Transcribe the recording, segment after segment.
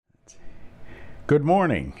Good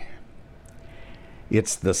morning.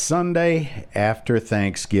 It's the Sunday after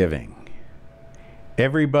Thanksgiving.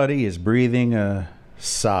 Everybody is breathing a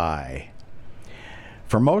sigh.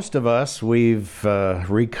 For most of us, we've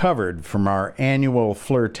recovered from our annual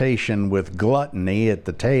flirtation with gluttony at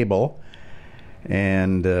the table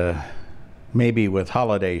and maybe with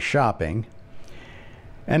holiday shopping.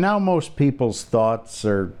 And now most people's thoughts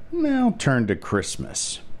are, turned to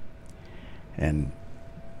Christmas. And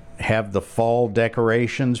have the fall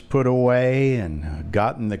decorations put away and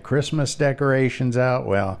gotten the Christmas decorations out.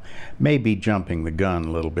 Well, maybe jumping the gun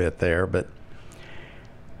a little bit there, but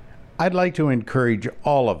I'd like to encourage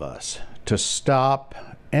all of us to stop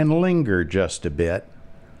and linger just a bit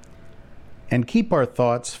and keep our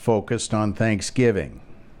thoughts focused on Thanksgiving.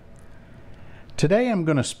 Today I'm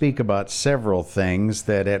going to speak about several things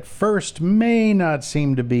that at first may not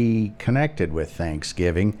seem to be connected with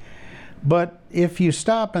Thanksgiving, but if you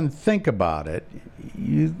stop and think about it,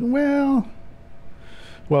 they're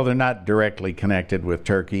not directly connected with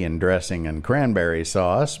turkey and dressing and cranberry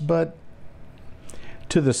sauce, but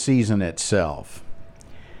to the season itself.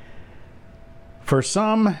 For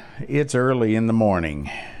some, it's early in the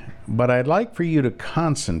morning, but I'd like for you to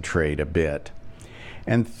concentrate a bit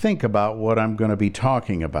and think about what I'm going to be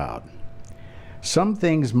talking about. Some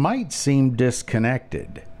things might seem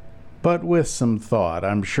disconnected, but with some thought,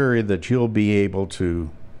 I'm sure that you'll be able to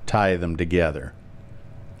tie them together.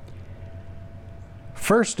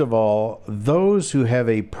 First of all, those who have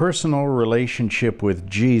a personal relationship with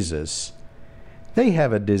Jesus, they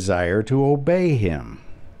have a desire to obey him.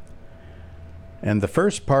 And the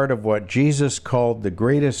first part of what Jesus called the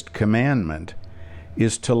greatest commandment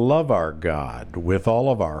is to love our God with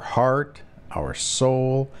all of our heart, our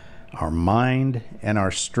soul, our mind, and our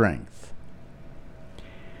strength.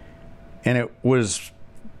 And it was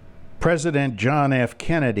President John F.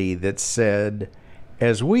 Kennedy that said,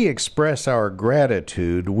 as we express our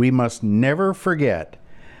gratitude, we must never forget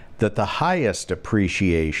that the highest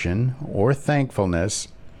appreciation or thankfulness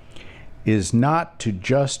is not to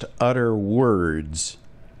just utter words,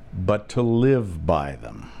 but to live by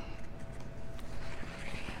them.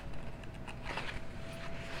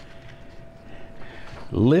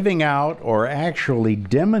 Living out or actually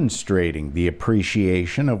demonstrating the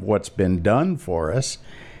appreciation of what's been done for us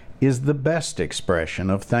is the best expression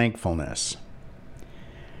of thankfulness.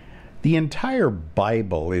 The entire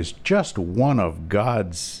Bible is just one of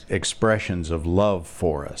God's expressions of love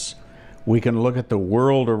for us. We can look at the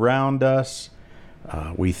world around us.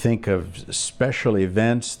 We think of special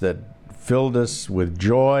events that filled us with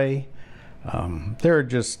joy. There are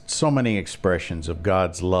just so many expressions of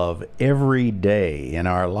God's love every day in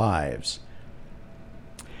our lives.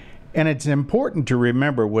 And it's important to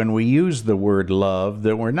remember when we use the word love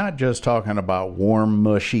that we're not just talking about warm,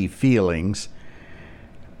 mushy feelings,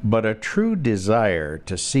 but a true desire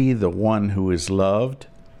to see the one who is loved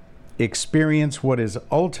experience what is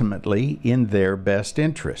ultimately in their best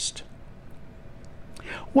interest.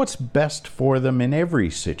 What's best for them in every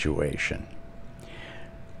situation?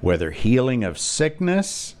 Whether healing of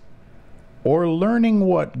sickness or learning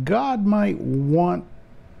what God might want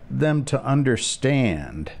them to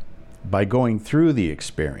understand by going through the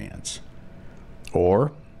experience,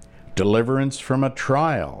 or deliverance from a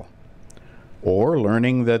trial, or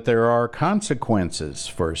learning that there are consequences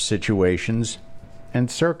for situations and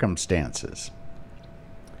circumstances.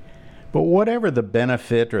 But whatever the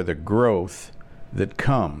benefit or the growth that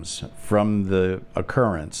comes from the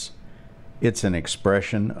occurrence, it's an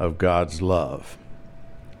expression of God's love.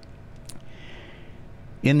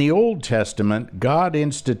 In the Old Testament, God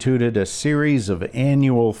instituted a series of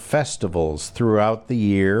annual festivals throughout the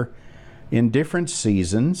year in different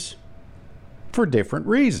seasons for different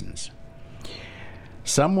reasons.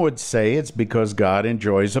 Some would say it's because God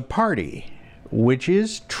enjoys a party, which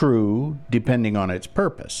is true depending on its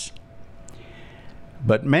purpose.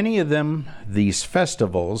 But many of them, these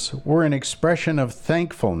festivals, were an expression of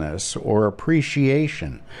thankfulness or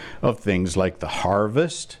appreciation of things like the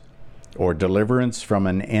harvest, or deliverance from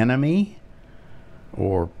an enemy,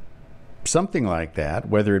 or something like that,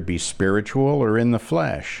 whether it be spiritual or in the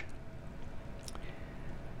flesh.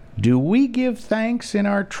 Do we give thanks in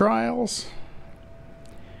our trials?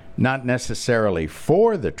 Not necessarily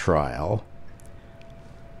for the trial,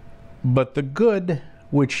 but the good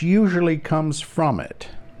which usually comes from it.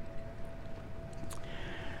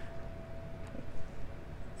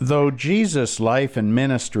 Though Jesus' life and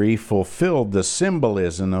ministry fulfilled the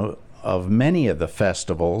symbolism of many of the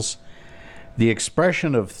festivals, the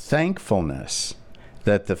expression of thankfulness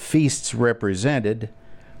that the feasts represented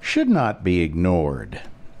should not be ignored.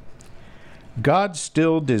 God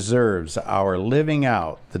still deserves our living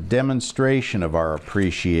out the demonstration of our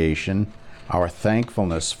appreciation, our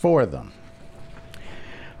thankfulness for them.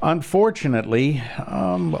 Unfortunately,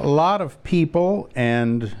 a lot of people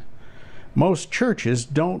and most churches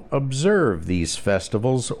don't observe these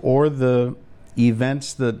festivals or the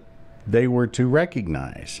events that they were to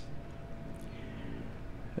recognize.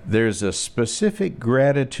 There's a specific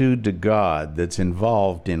gratitude to God that's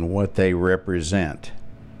involved in what they represent.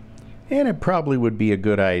 And it probably would be a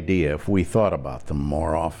good idea if we thought about them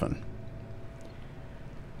more often.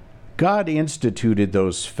 God instituted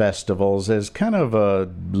those festivals as kind of a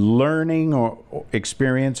learning or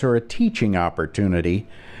experience or a teaching opportunity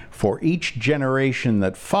for each generation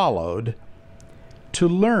that followed to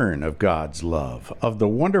learn of God's love, of the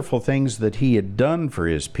wonderful things that He had done for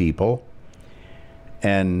His people.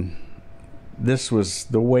 And this was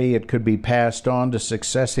the way it could be passed on to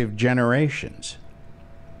successive generations.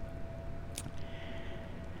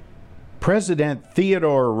 President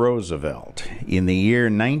Theodore Roosevelt, in the year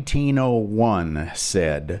 1901,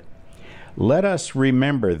 said, "Let us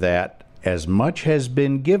remember that as much has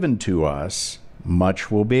been given to us,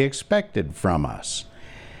 much will be expected from us,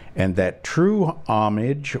 and that true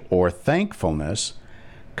homage or thankfulness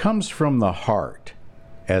comes from the heart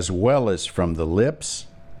as well as from the lips,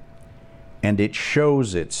 and it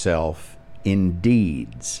shows itself in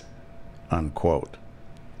deeds." Unquote.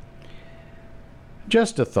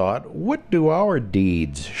 Just a thought, what do our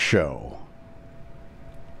deeds show?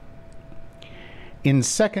 In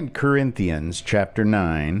 2 Corinthians chapter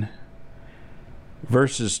 9,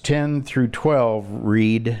 verses 10 through 12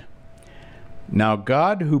 read, "Now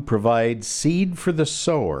God, who provides seed for the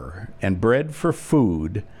sower and bread for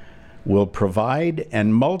food, will provide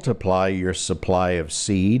and multiply your supply of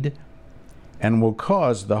seed and will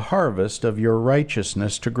cause the harvest of your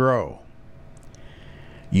righteousness to grow.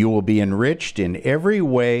 You will be enriched in every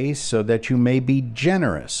way so that you may be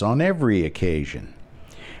generous on every occasion,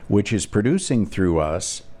 which is producing through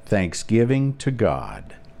us thanksgiving to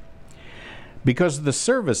God." Because the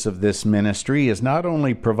service of this ministry is not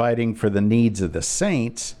only providing for the needs of the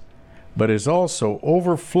saints, but is also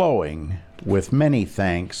overflowing with many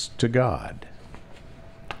thanks to God.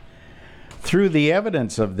 Through the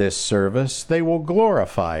evidence of this service, they will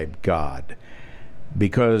glorify God,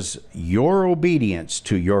 because your obedience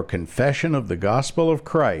to your confession of the gospel of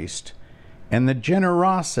Christ and the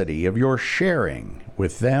generosity of your sharing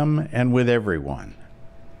with them and with everyone.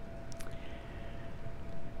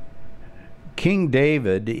 King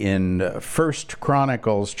David in 1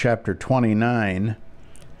 Chronicles chapter 29,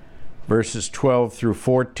 verses 12 through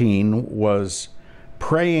 14, was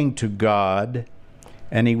praying to God,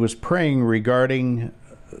 and he was praying regarding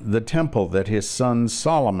the temple that his son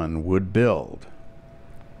Solomon would build.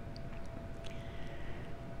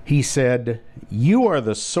 He said, "You are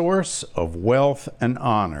the source of wealth and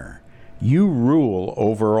honor. You rule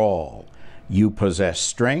over all. You possess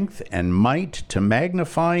strength and might to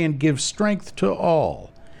magnify and give strength to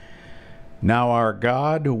all. Now, our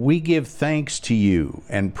God, we give thanks to you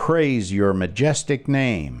and praise your majestic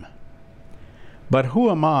name. But who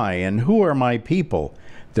am I and who are my people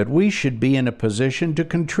that we should be in a position to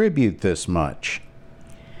contribute this much?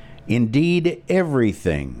 Indeed,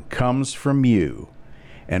 everything comes from you,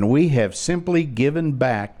 and we have simply given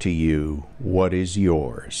back to you what is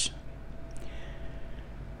yours."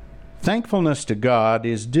 Thankfulness to God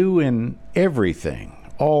is due in everything,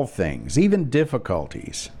 all things, even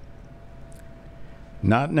difficulties.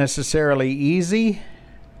 Not necessarily easy,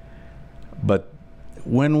 but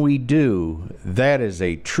when we do, that is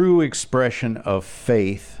a true expression of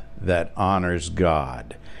faith that honors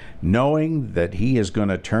God, knowing that He is going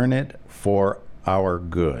to turn it for our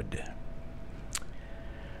good.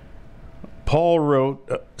 Paul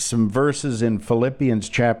wrote some verses in Phillipians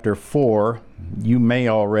chapter 4. You may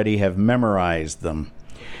already have memorized them,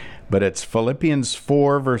 but it's Philippians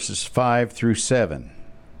 4, verses 5 through 7.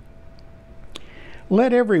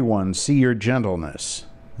 "Let everyone see your gentleness.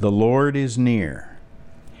 The Lord is near.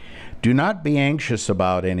 Do not be anxious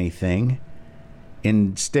about anything.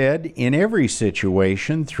 Instead, in every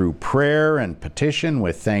situation, through prayer and petition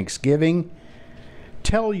with thanksgiving,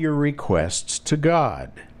 tell your requests to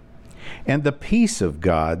God. And the peace of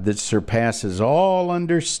God that surpasses all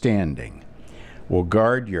understanding will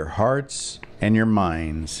guard your hearts and your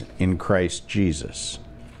minds in Christ Jesus."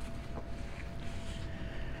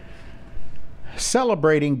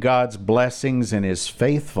 Celebrating God's blessings and His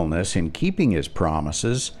faithfulness in keeping His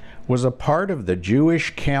promises was a part of the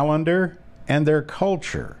Jewish calendar and their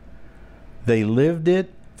culture. They lived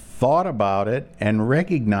it, thought about it, and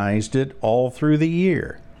recognized it all through the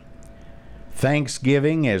year.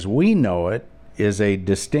 Thanksgiving, as we know it, is a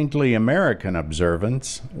distinctly American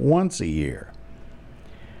observance once a year.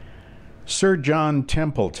 Sir John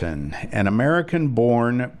Templeton, an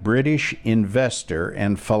American-born British investor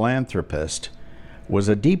and philanthropist, was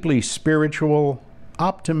a deeply spiritual,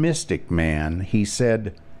 optimistic man. He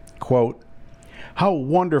said, quote, "How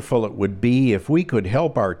wonderful it would be if we could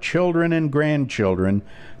help our children and grandchildren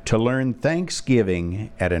to learn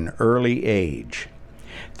Thanksgiving at an early age.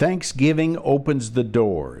 Thanksgiving opens the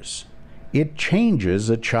doors. It changes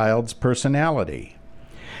a child's personality.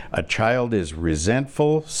 A child is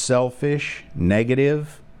resentful, selfish,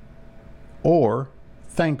 negative, or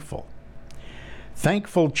thankful.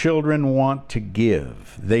 Thankful children want to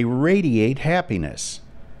give. They radiate happiness,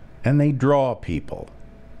 and they draw people,"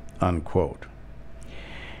 unquote.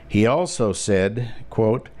 He also said,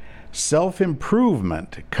 quote,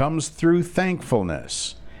 "Self-improvement comes through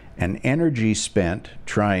thankfulness and energy spent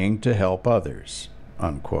trying to help others,"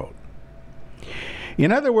 unquote.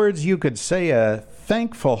 In other words, you could say a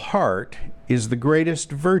thankful heart is the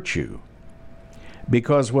greatest virtue,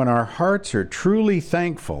 because when our hearts are truly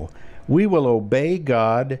thankful, we will obey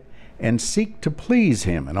God and seek to please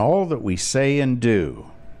Him in all that we say and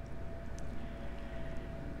do.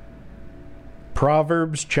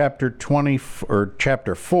 Proverbs chapter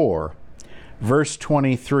 4, verse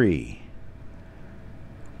 23.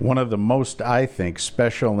 One of the most, I think,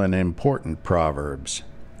 special and important Proverbs.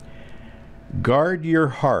 "Guard your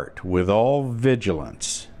heart with all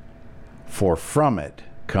vigilance, for from it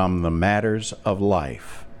come the matters of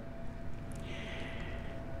life."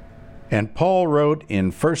 And Paul wrote in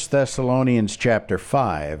 1 Thessalonians chapter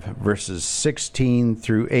 5, verses 16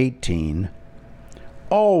 through 18,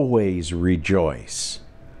 "Always rejoice,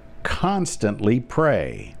 constantly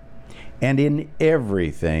pray, and in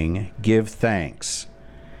everything give thanks,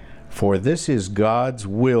 for this is God's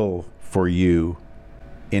will for you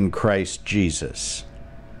in Christ Jesus."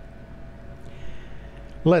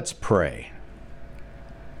 Let's pray.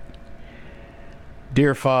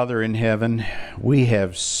 Dear Father in heaven, we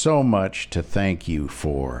have so much to thank you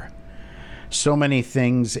for. So many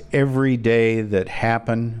things every day that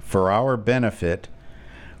happen for our benefit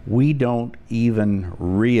we don't even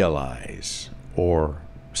realize or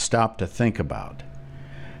stop to think about.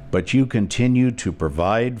 But you continue to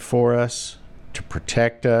provide for us, to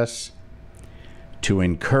protect us, to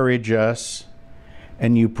encourage us,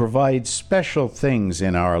 and you provide special things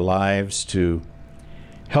in our lives to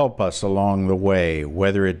help us along the way,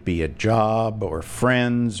 whether it be a job or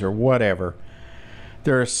friends or whatever.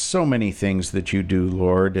 There are so many things that you do,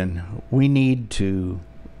 Lord, and we need to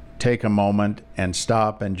take a moment and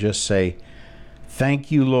stop and just say,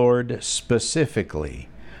 thank you, Lord, specifically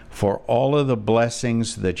for all of the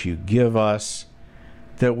blessings that you give us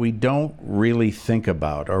that we don't really think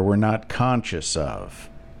about or we're not conscious of.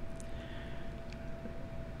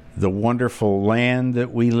 The wonderful land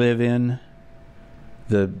that we live in.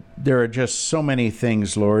 There are just so many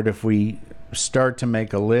things, Lord. If we start to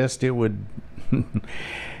make a list, it would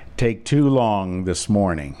take too long this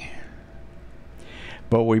morning.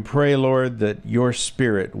 But we pray, Lord, that your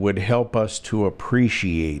Spirit would help us to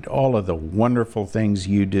appreciate all of the wonderful things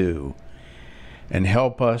you do, and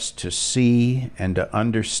help us to see and to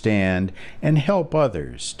understand, and help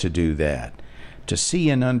others to do that, to see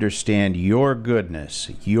and understand your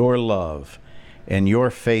goodness, your love, and your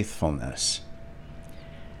faithfulness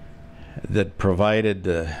that provided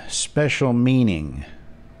the special meaning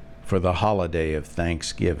for the holiday of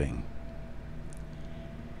Thanksgiving.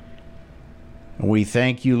 We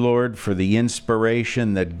thank you, Lord, for the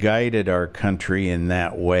inspiration that guided our country in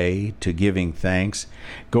that way to giving thanks,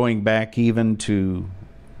 going back even to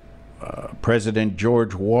President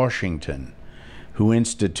George Washington, who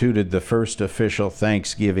instituted the first official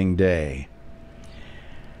Thanksgiving Day.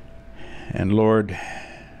 And Lord,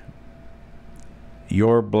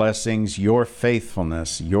 your blessings, your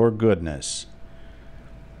faithfulness, your goodness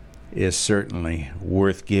is certainly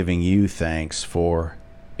worth giving you thanks for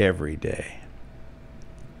every day.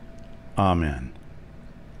 Amen.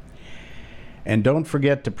 And don't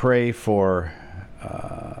forget to pray for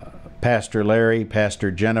Pastor Larry,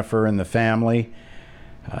 Pastor Jennifer, and the family.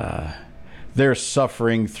 They're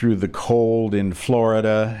suffering through the cold in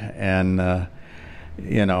Florida, and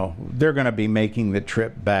they're going to be making the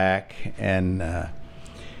trip back. And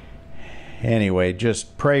anyway,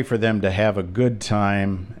 just pray for them to have a good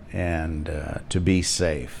time and to be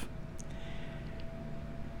safe.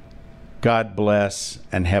 God bless,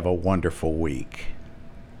 and have a wonderful week.